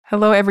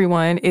Hello,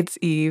 everyone. It's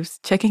Eves,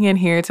 checking in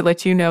here to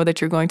let you know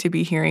that you're going to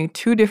be hearing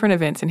two different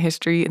events in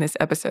history in this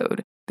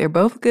episode. They're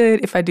both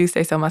good, if I do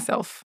say so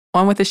myself.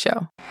 On with the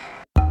show.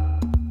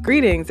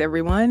 Greetings,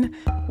 everyone.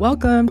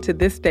 Welcome to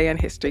This Day in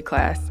History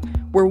class,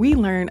 where we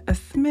learn a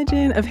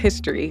smidgen of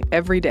history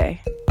every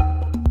day.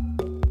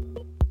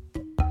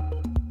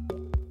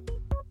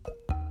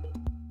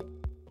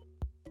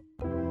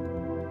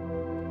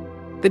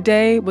 The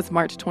day was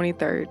March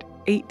 23rd,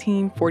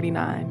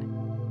 1849.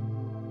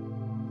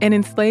 An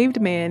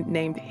enslaved man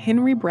named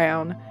Henry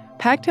Brown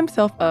packed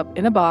himself up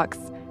in a box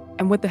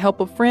and, with the help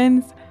of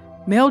friends,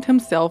 mailed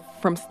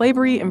himself from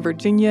slavery in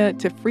Virginia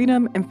to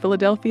freedom in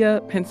Philadelphia,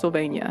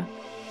 Pennsylvania.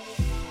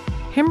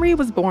 Henry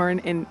was born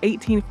in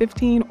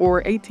 1815 or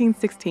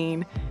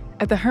 1816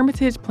 at the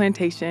Hermitage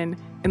Plantation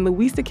in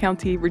Louisa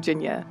County,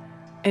 Virginia,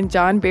 and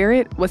John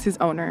Barrett was his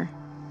owner.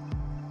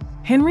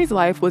 Henry's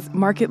life was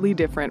markedly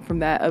different from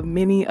that of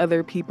many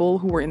other people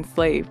who were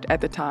enslaved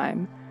at the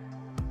time.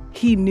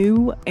 He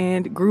knew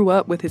and grew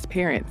up with his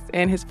parents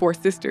and his 4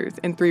 sisters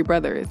and 3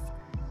 brothers.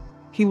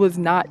 He was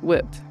not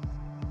whipped.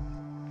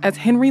 As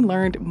Henry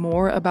learned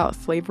more about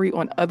slavery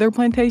on other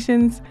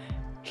plantations,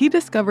 he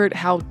discovered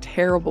how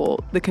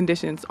terrible the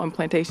conditions on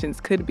plantations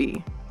could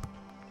be.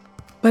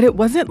 But it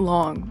wasn't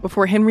long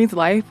before Henry's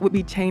life would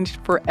be changed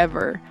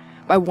forever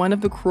by one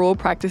of the cruel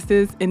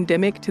practices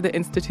endemic to the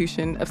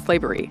institution of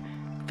slavery,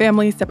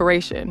 family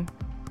separation.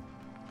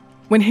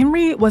 When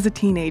Henry was a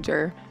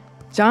teenager,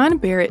 John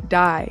Barrett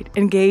died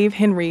and gave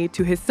Henry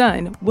to his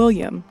son,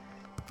 William.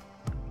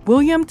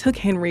 William took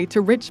Henry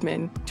to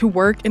Richmond to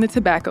work in a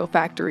tobacco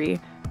factory,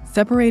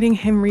 separating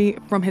Henry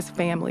from his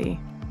family.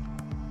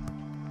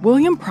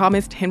 William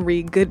promised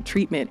Henry good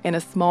treatment and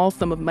a small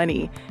sum of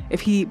money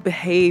if he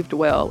behaved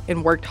well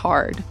and worked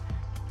hard.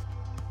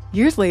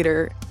 Years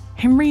later,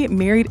 Henry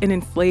married an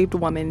enslaved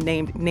woman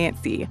named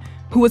Nancy,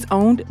 who was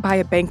owned by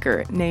a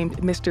banker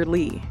named Mr.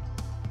 Lee.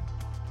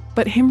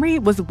 But Henry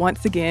was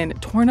once again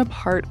torn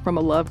apart from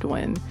a loved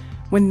one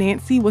when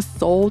Nancy was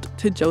sold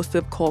to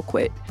Joseph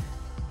Colquitt,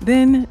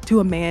 then to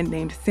a man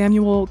named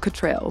Samuel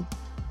Cottrell.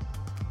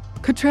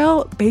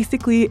 Cottrell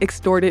basically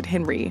extorted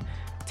Henry,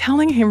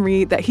 telling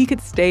Henry that he could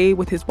stay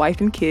with his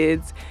wife and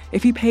kids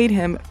if he paid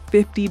him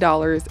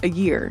 $50 a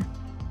year.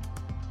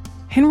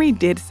 Henry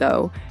did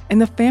so,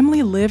 and the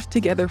family lived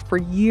together for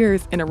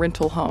years in a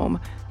rental home,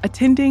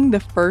 attending the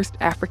First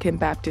African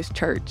Baptist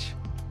Church.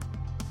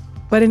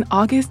 But in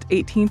August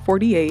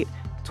 1848,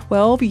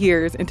 12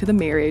 years into the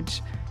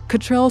marriage,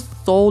 Cottrell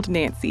sold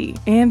Nancy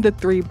and the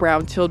 3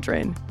 Brown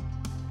children.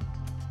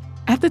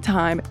 At the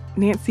time,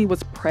 Nancy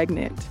was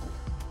pregnant.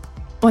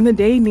 On the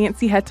day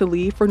Nancy had to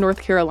leave for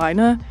North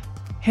Carolina,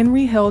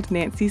 Henry held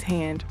Nancy's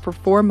hand for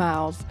 4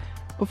 miles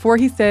before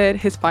he said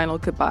his final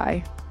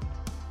goodbye.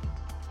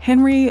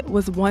 Henry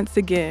was once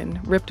again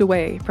ripped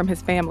away from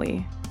his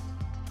family.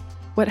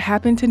 What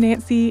happened to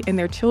Nancy and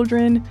their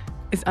children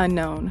is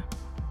unknown.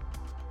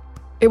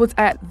 It was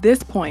at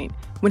this point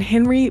when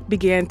Henry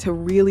began to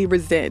really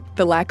resent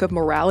the lack of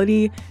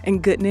morality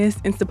and goodness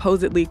in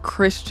supposedly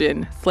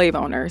Christian slave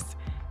owners,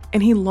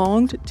 and he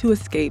longed to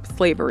escape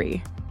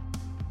slavery.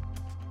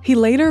 He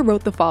later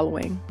wrote the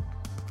following: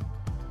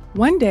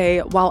 "One day,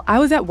 while I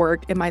was at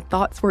work and my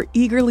thoughts were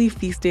eagerly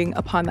feasting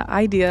upon the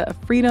idea of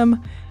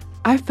freedom,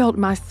 I felt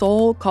my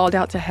soul called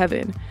out to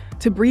heaven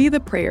to breathe a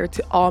prayer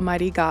to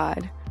Almighty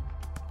God.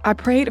 I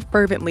prayed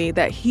fervently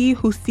that He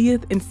who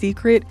seeth in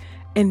secret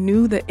and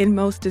knew the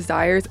inmost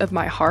desires of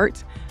my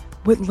heart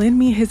would lend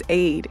me His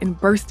aid in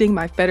bursting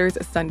my fetters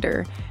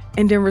asunder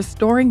and in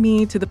restoring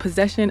me to the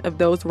possession of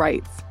those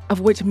rights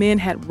of which men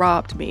had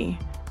robbed me,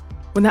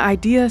 when the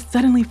idea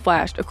suddenly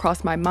flashed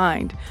across my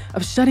mind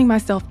of shutting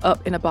myself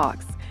up in a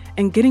box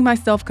and getting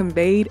myself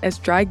conveyed as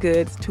dry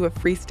goods to a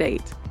free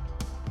state."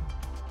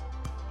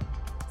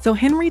 So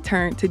Henry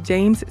turned to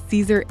James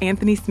Caesar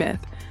Anthony Smith,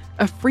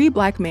 a free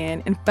Black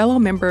man and fellow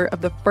member of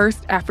the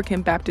First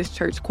African Baptist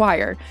Church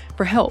choir,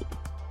 for help.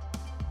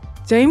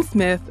 James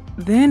Smith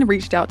then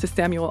reached out to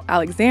Samuel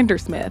Alexander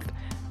Smith,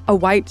 a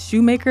white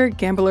shoemaker,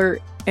 gambler,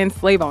 and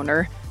slave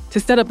owner, to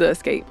set up the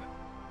escape.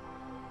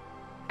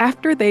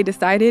 After they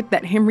decided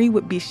that Henry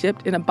would be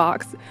shipped in a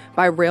box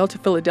by rail to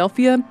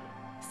Philadelphia,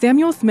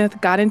 Samuel Smith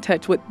got in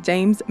touch with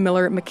James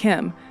Miller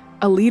McKim,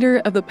 a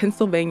leader of the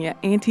Pennsylvania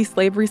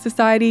Anti-Slavery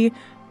Society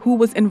who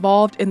was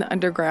involved in the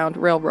Underground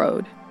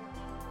Railroad.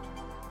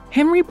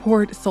 Henry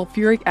poured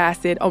sulfuric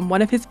acid on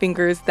one of his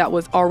fingers that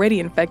was already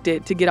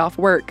infected to get off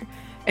work,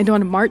 and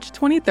on March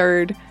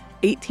 23,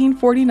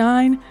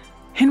 1849,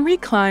 Henry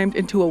climbed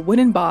into a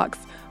wooden box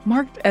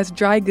marked as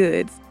dry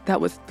goods that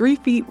was 3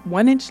 feet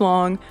 1 inch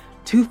long,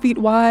 2 feet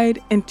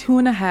wide, and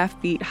 2.5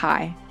 feet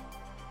high.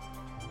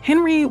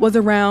 Henry was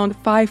around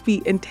 5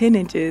 feet and 10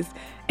 inches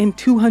and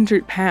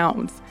 200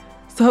 pounds,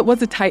 so it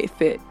was a tight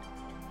fit.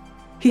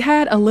 He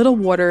had a little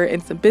water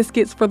and some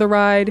biscuits for the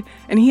ride,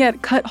 and he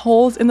had cut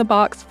holes in the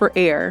box for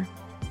air.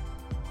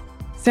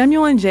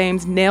 Samuel and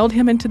James nailed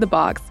him into the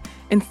box,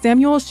 and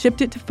Samuel shipped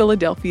it to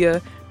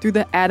Philadelphia through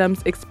the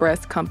Adams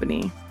Express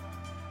Company.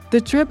 The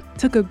trip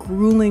took a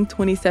grueling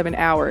 27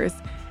 hours,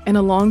 and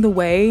along the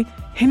way,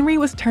 Henry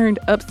was turned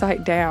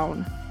upside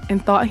down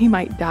and thought he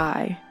might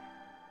die.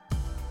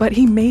 But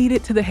he made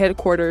it to the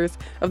headquarters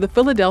of the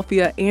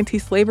Philadelphia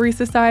Anti-Slavery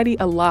Society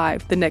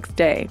alive the next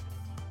day.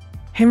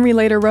 Henry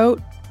later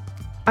wrote,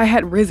 "I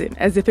had risen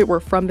as if it were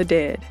from the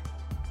dead."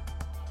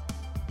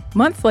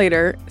 Months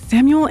later,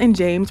 Samuel and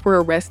James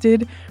were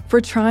arrested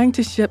for trying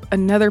to ship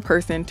another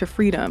person to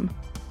freedom.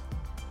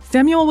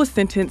 Samuel was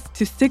sentenced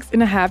to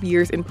 6.5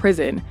 years in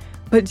prison,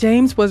 but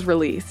James was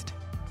released.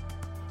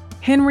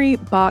 Henry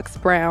Box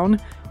Brown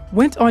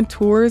went on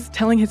tours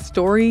telling his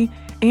story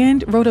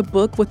and wrote a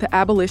book with the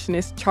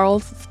abolitionist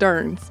Charles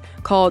Stearns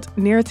called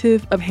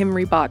Narrative of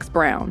Henry Box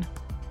Brown.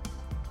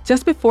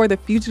 Just before the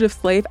Fugitive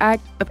Slave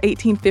Act of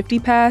 1850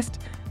 passed,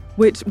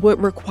 which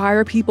would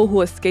require people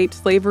who escaped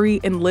slavery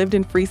and lived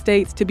in free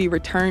states to be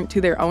returned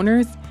to their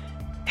owners,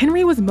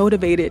 Henry was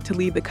motivated to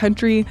leave the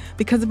country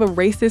because of a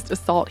racist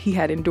assault he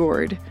had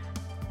endured.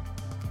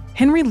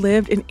 Henry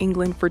lived in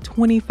England for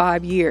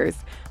 25 years,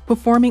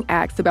 performing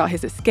acts about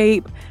his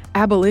escape,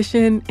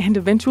 abolition, and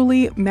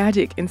eventually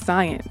magic and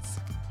science.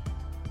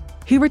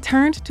 He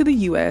returned to the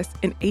U.S.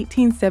 in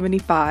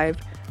 1875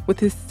 with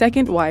his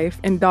second wife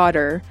and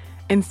daughter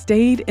and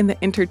stayed in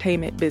the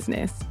entertainment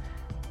business.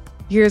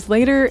 Years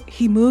later,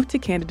 he moved to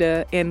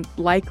Canada and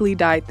likely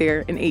died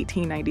there in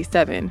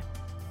 1897.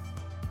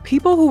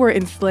 People who were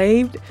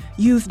enslaved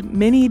used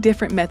many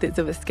different methods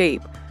of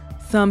escape,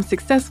 some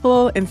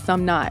successful and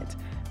some not.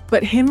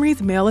 But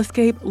Henry's male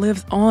escape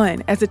lives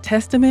on as a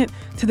testament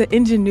to the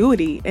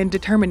ingenuity and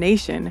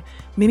determination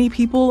many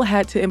people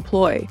had to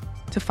employ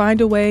to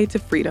find a way to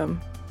freedom.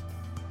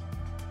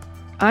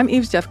 I'm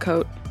Eve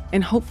Jeffcoat,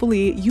 and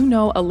hopefully you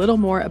know a little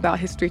more about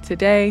history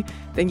today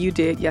than you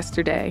did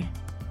yesterday.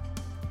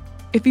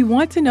 If you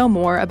want to know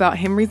more about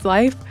Henry's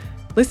life,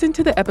 listen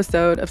to the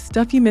episode of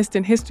Stuff You Missed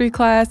in History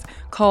class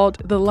called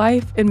The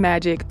Life and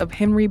Magic of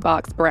Henry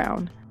Box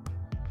Brown.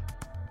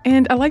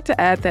 And I'd like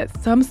to add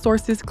that some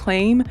sources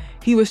claim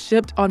he was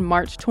shipped on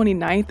March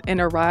 29th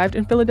and arrived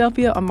in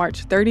Philadelphia on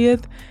March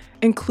 30th,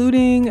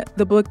 including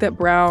the book that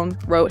Brown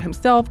wrote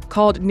himself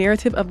called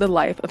Narrative of the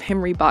Life of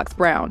Henry Box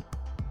Brown.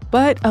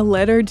 But a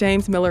letter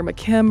James Miller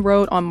McKim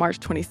wrote on March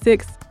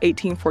 26,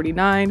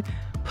 1849,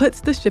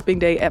 puts the shipping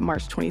date at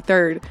March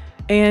 23rd,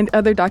 and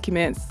other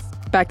documents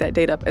back that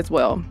date up as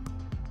well.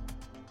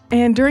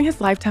 And during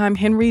his lifetime,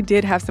 Henry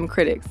did have some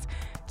critics.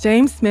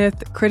 James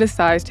Smith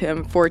criticized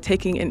him for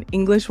taking an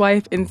English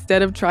wife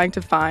instead of trying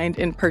to find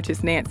and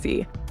purchase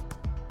Nancy.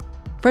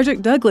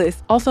 Frederick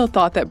Douglass also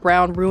thought that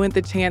Brown ruined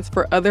the chance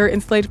for other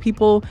enslaved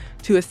people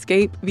to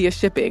escape via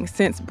shipping,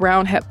 since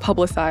Brown had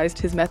publicized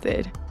his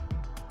method.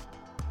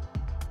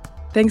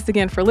 Thanks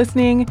again for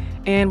listening,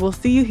 and we'll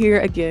see you here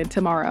again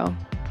tomorrow.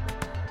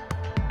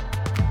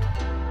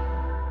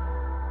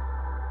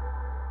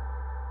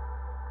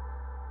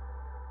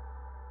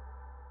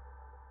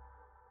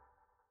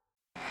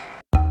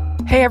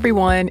 Hey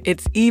everyone,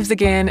 it's Eves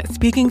again,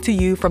 speaking to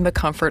you from the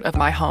comfort of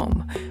my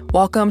home.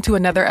 Welcome to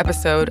another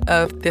episode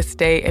of This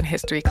Day in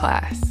History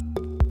class.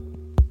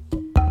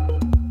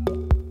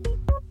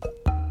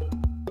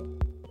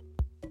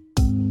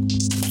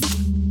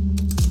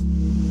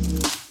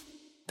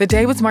 The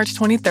day was March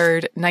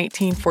 23rd,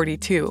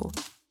 1942.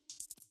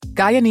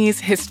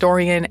 Guyanese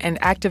historian and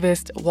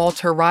activist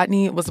Walter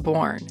Rodney was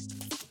born.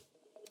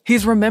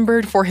 He's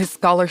remembered for his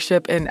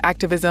scholarship and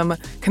activism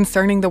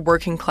concerning the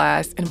working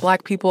class and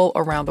Black people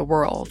around the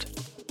world.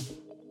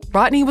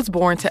 Rodney was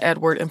born to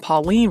Edward and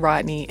Pauline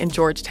Rodney in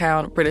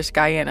Georgetown, British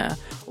Guyana,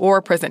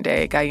 or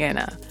present-day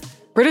Guyana.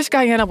 British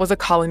Guyana was a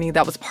colony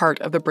that was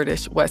part of the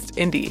British West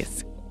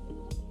Indies.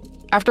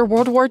 After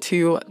World War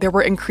II, there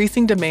were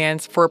increasing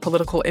demands for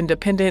political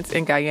independence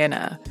in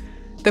Guyana.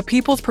 The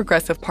People's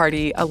Progressive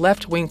Party, a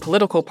left-wing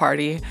political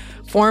party,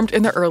 formed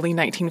in the early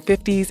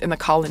 1950s in the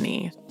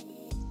colony.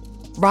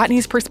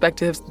 Rodney's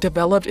perspectives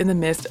developed in the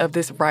midst of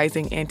this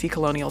rising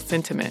anti-colonial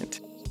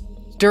sentiment.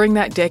 During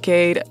that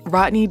decade,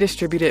 Rodney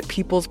distributed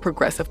People's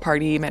Progressive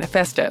Party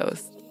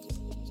manifestos.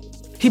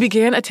 He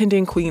began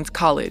attending Queens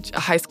College, a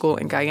high school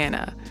in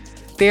Guyana.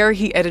 There,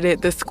 he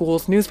edited the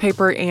school's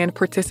newspaper and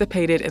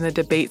participated in the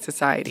debate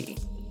society.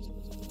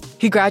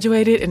 He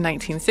graduated in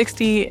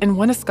 1960 and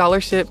won a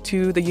scholarship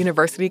to the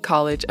University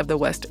College of the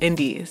West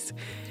Indies.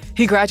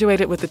 He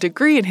graduated with a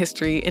degree in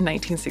history in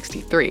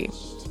 1963.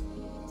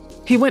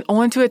 He went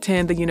on to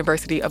attend the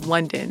University of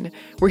London,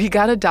 where he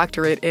got a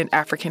doctorate in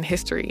African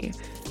history.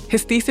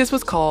 His thesis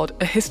was called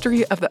A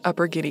History of the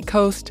Upper Guinea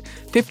Coast,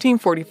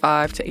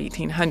 1545 to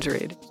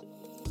 1800.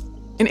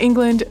 In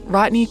England,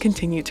 Rodney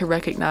continued to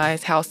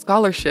recognize how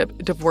scholarship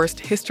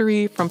divorced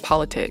history from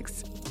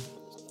politics.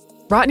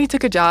 Rodney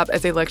took a job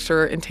as a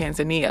lecturer in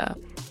Tanzania,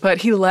 but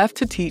he left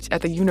to teach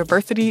at the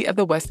University of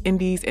the West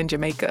Indies in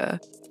Jamaica.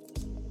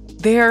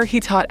 There, he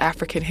taught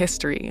African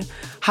history,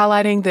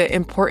 highlighting the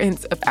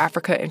importance of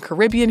Africa and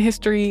Caribbean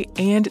history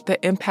and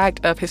the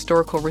impact of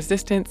historical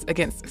resistance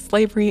against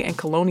slavery and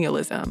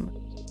colonialism.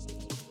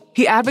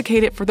 He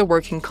advocated for the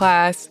working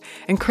class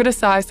and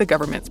criticized the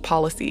government's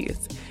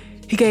policies.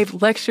 He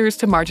gave lectures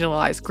to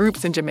marginalized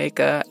groups in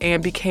Jamaica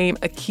and became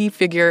a key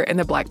figure in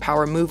the Black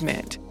Power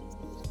movement.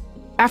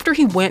 After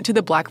he went to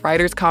the Black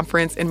Writers'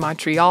 Conference in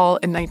Montreal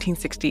in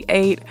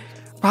 1968,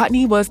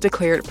 Rodney was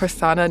declared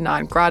persona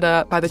non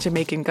grata by the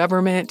Jamaican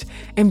government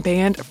and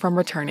banned from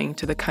returning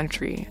to the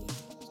country.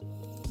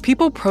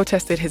 People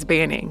protested his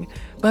banning,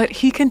 but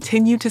he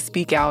continued to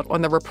speak out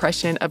on the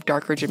repression of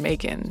darker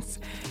Jamaicans.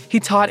 He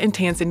taught in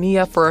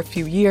Tanzania for a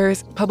few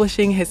years,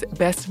 publishing his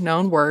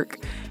best-known work,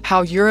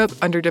 How Europe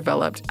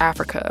Underdeveloped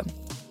Africa.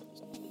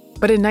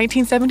 But in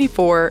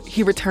 1974,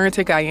 he returned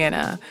to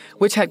Guyana,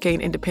 which had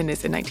gained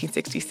independence in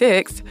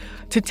 1966,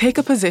 to take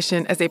a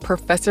position as a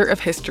professor of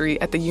history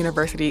at the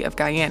University of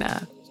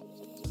Guyana.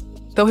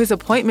 Though his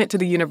appointment to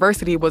the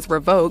university was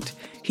revoked,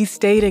 he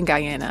stayed in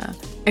Guyana,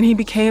 and he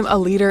became a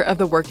leader of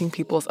the Working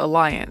People's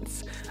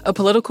Alliance, a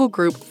political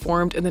group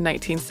formed in the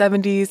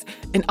 1970s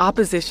in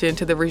opposition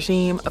to the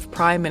regime of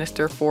Prime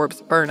Minister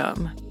Forbes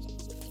Burnham.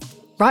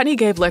 Rodney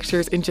gave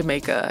lectures in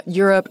Jamaica,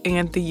 Europe,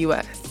 and the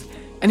U.S.,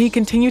 and he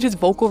continued his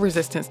vocal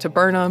resistance to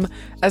Burnham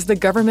as the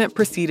government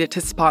proceeded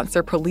to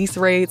sponsor police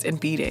raids and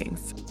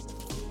beatings.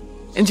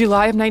 In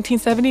July of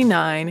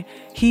 1979,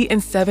 he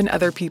and 7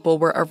 other people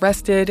were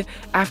arrested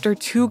after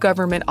 2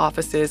 government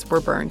offices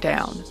were burned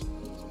down.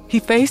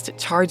 He faced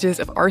charges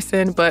of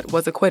arson but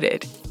was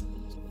acquitted.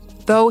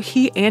 Though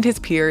he and his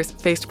peers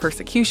faced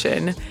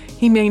persecution,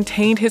 he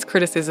maintained his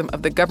criticism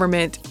of the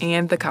government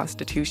and the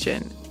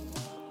Constitution.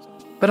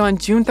 But on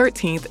June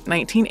 13,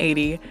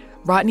 1980,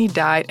 Rodney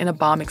died in a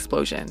bomb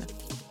explosion.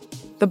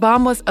 The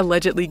bomb was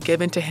allegedly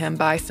given to him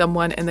by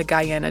someone in the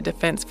Guyana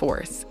Defense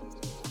Force.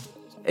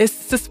 It's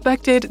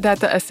suspected that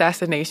the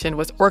assassination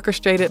was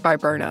orchestrated by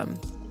Burnham.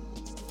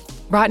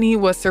 Rodney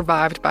was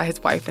survived by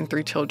his wife and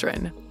 3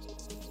 children.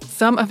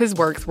 Some of his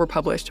works were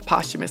published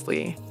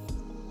posthumously.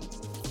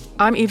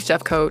 I'm Eve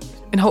Jeffcoat,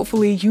 and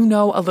hopefully you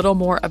know a little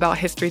more about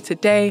history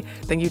today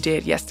than you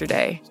did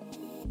yesterday.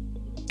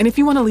 And if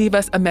you want to leave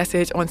us a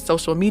message on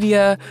social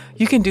media,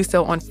 you can do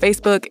so on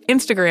Facebook,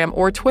 Instagram,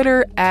 or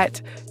Twitter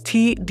at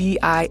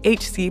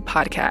TDIHC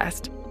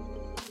Podcast.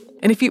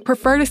 And if you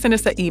prefer to send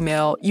us an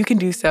email, you can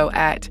do so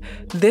at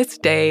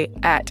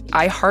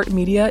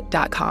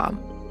thisday@iheartmedia.com.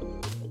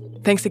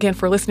 Thanks again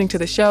for listening to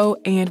the show,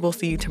 and we'll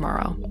see you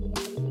tomorrow.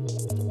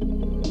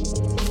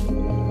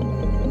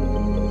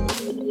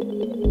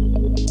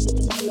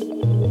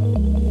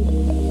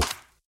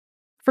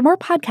 For more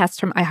podcasts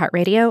from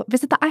iHeartRadio,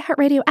 visit the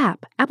iHeartRadio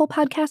app, Apple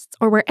Podcasts,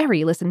 or wherever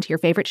you listen to your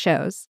favorite shows.